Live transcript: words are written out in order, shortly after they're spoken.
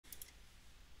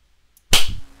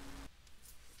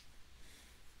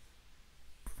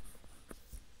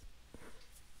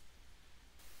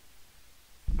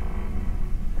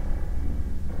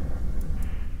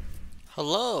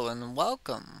Hello and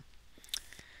welcome.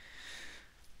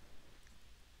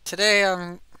 Today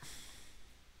I'm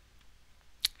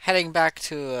heading back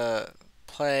to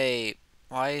play.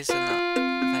 Why isn't that?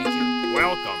 Thank you.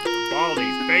 Welcome to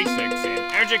Baldi's Basics in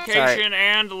Education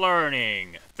and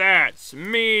Learning. That's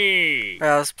me.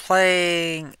 I was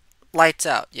playing Lights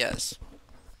Out. Yes.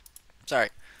 Sorry.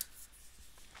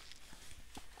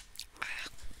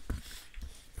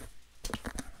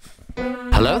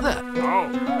 Hello there. Oh,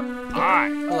 hi.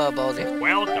 Hello, Baldi.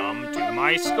 Welcome to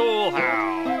my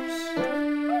schoolhouse.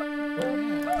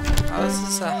 How is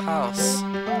this a house?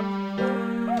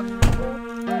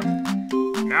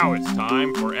 Now it's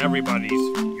time for everybody's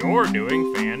You're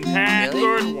Doing Fantastic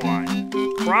Really? Good one.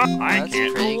 I That's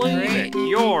can't pretty believe great. it.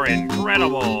 You're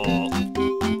incredible.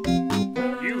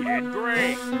 You did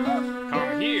great.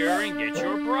 Come here and get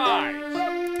your prize.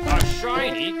 A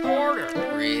shiny quarter.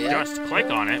 Really? Just click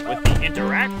on it with the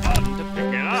interact button to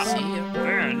pick it up. See ya.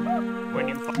 Then, when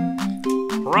you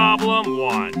Problem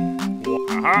 1.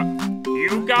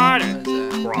 You got it. What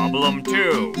is that? Problem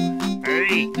 2.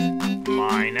 8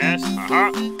 minus.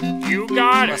 You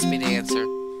got it. Must be the answer.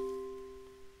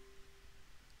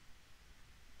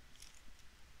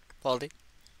 Baldi.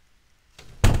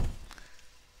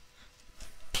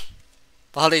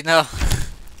 Baldi, no.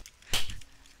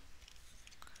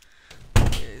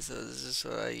 Okay, so this is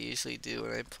what I usually do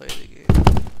when I play the game.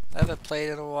 I haven't played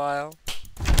in a while.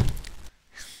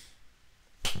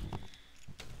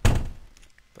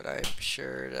 But I'm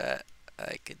sure that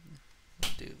I can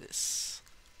do this.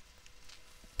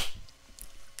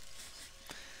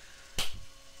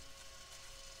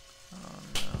 Oh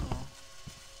no.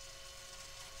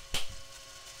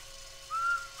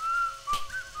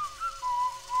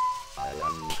 I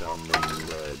am coming,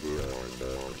 ready or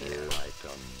no, here I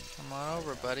come. Come on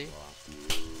over, buddy.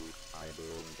 I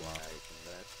don't like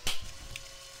that.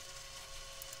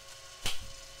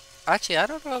 Actually, I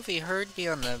don't know if he heard me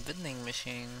on the vending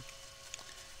machine.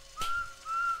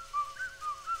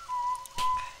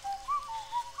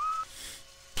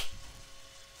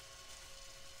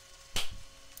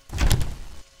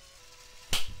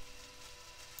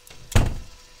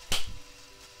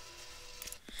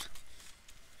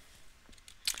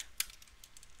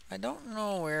 I don't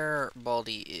know where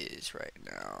Baldi is right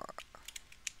now.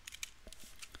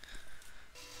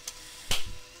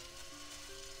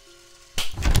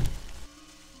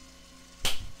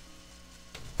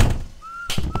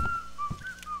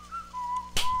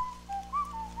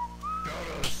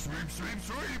 Gotta sweep, sweep,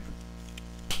 sweep!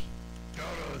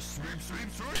 Gotta sweep, sweep,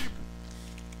 sweep!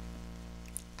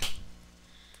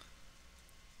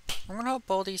 I'm gonna hope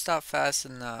Baldi's not fast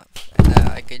enough and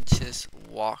that I can just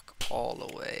walk all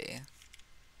the way.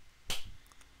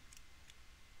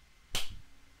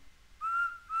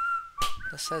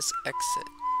 It says exit.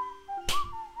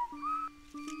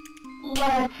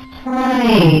 Let's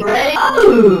play. Ready?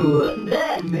 Oh,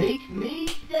 that makes me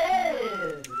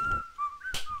sad.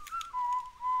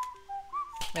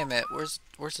 Wait a minute, where's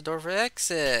the door for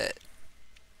exit?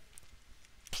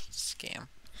 Scam.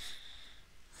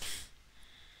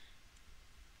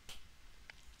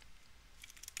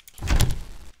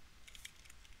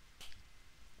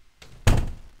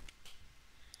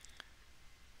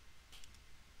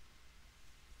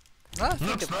 Now that I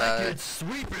think Looks about like it. it's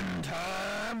sweeping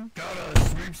time! Gotta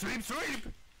sweep, sweep, sweep!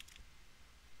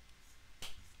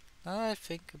 Now that I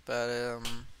think about it,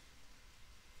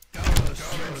 Gotta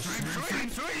sweep, sweep, sweep,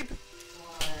 sweep!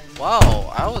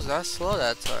 wow, I was not slow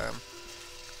that time.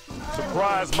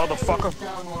 Surprise, motherfucker.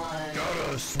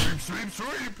 Gotta sweep, sweep,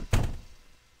 sweep!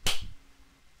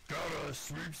 Gotta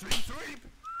sweep, sweep, sweep!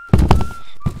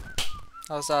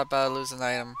 I was not about to lose an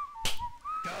item.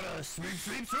 Gotta sweep,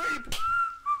 sweep, sweep!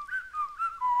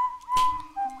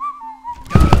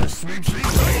 Gotta sweep, sweep,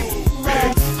 sweep!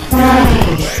 Let's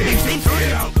play. Sweep, sweep,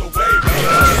 sweep! Out the way!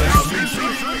 Gotta sweep,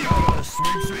 sweep, sweep! Gotta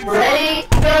sweep, sweep, sweep! Ready?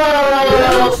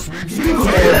 Go. Sweep, sweep,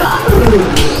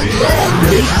 sweep!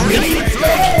 Sweep,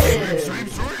 sweep,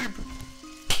 sweep!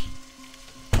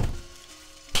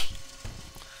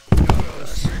 Gotta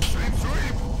sweep, sweep,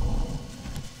 sweep!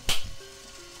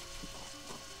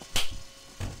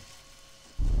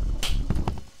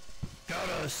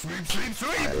 Gotta sweep, sweep,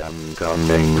 sweep! I am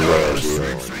coming, gotta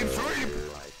sweep, sweep, sweep!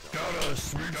 Gotta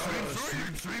sweep, sweep,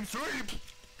 sweep, sweep, sweep!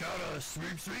 Gotta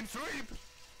sweep, sweep, sweep!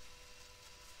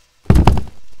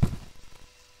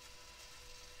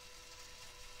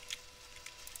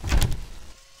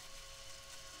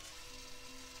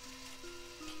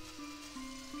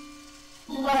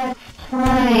 Let's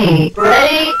play.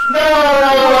 Ready? Go.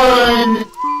 1,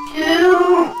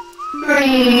 2,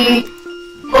 3,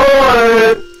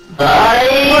 4, 5.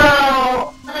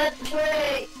 Well, let's play.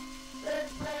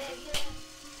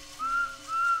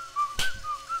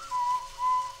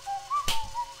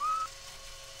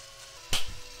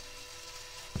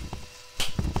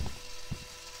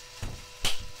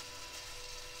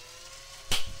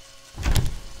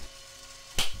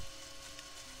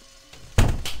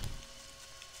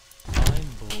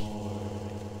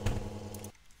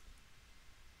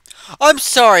 I'm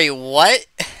sorry, what?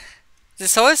 Did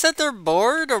someone said they're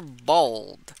bored or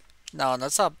bold? No,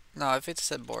 that's not. No, I think they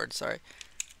said bored, sorry.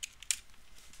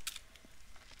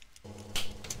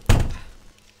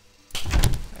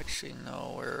 Actually,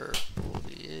 know where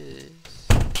Baldi is.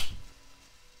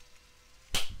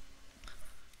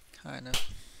 Kind of.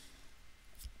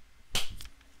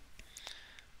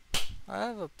 I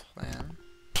have a plan.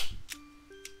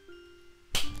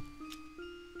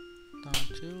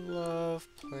 Don't you love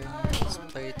plans?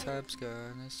 Playtime's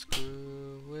gonna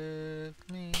screw with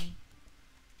me.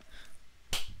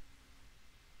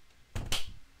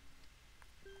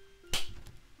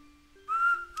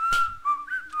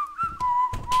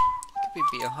 It could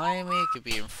be behind me, it could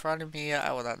be in front of me,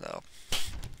 I will not know.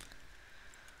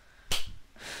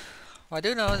 What I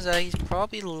do know is that he's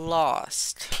probably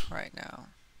lost right now.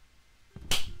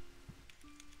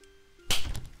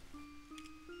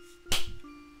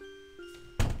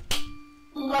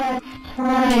 Let's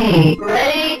play.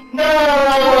 Ready?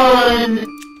 Go! 1,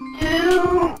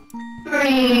 2,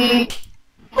 3,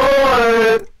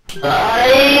 4.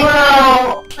 Body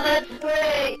roll. Let's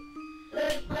play.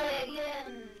 Let's play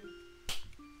again.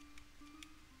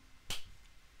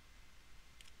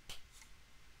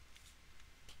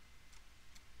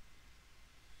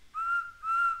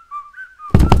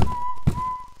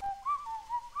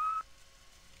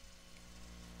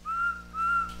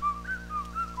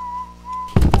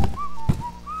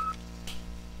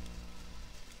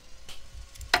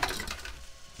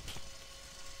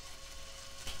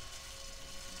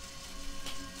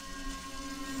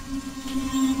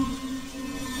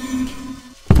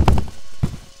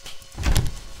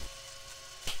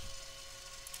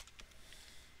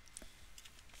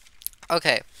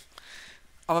 Okay,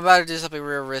 I'm about to do something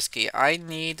real risky. I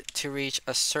need to reach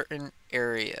a certain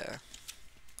area.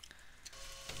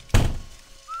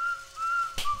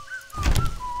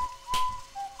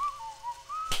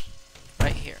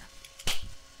 Right here.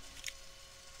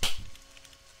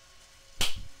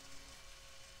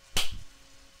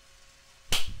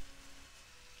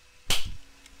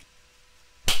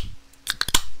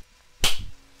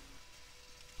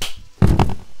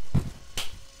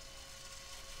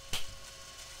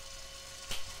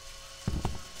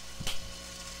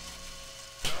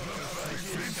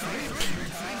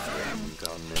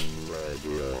 Coming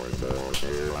ready or so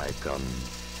here I come.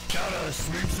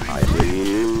 I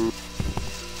see you,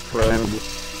 friend.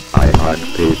 I hunt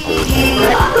people.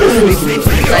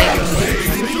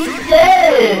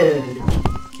 Dude!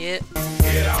 Get.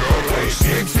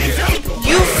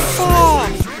 You fall!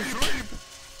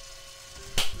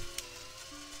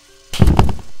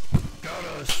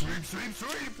 Gotta sweep, sweep,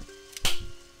 sweep.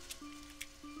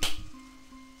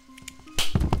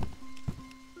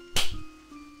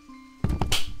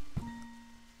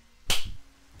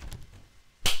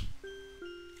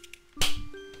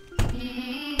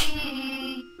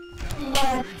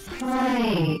 Let's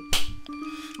play.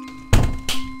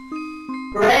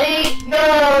 Ready?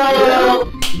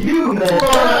 Go! You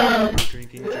man!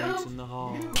 Drinking drinks in the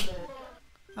hall.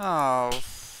 Oh.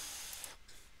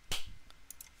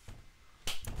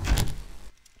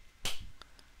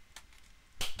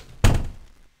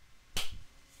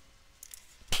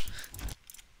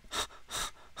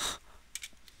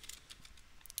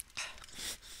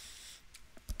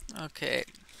 Okay.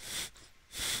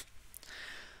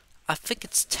 I think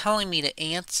it's telling me to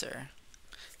answer.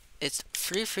 It's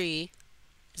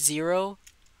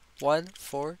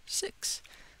 330146.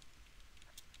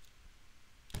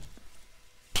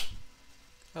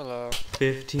 Hello.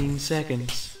 15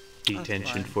 seconds.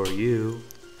 Detention fine. for you.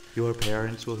 Your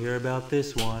parents will hear about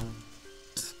this one.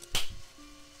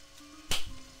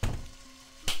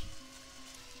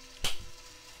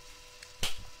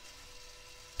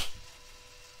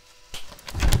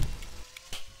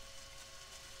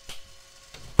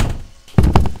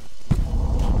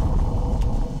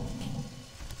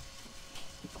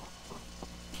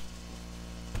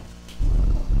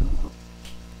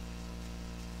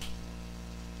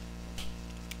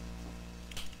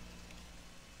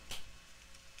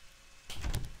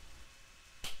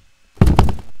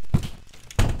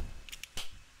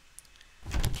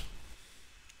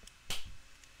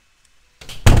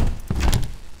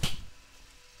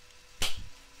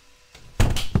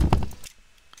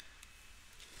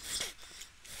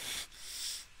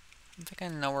 I think I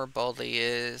know where Baldi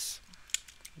is.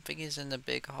 I think he's in the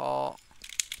big hall.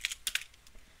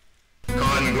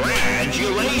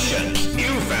 Congratulations!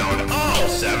 You found all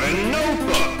 7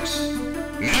 notebooks!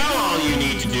 Now all you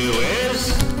need to do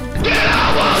is... Get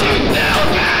out while you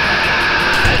now can!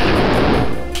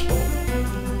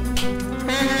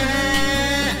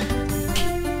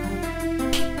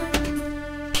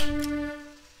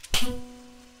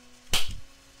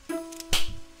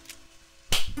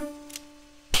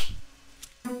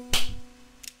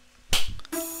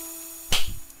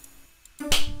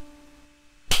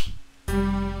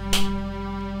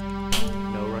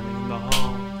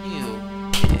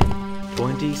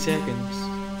 seconds.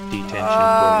 Detention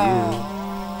for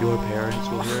you. Your parents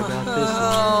will hear about this one.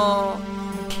 Oh.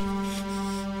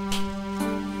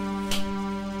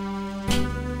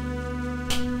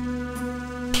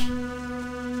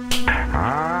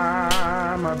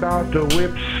 I'm about to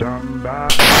whip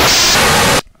somebody.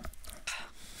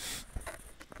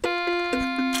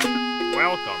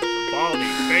 Welcome to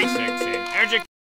Baldi's Basics in Education.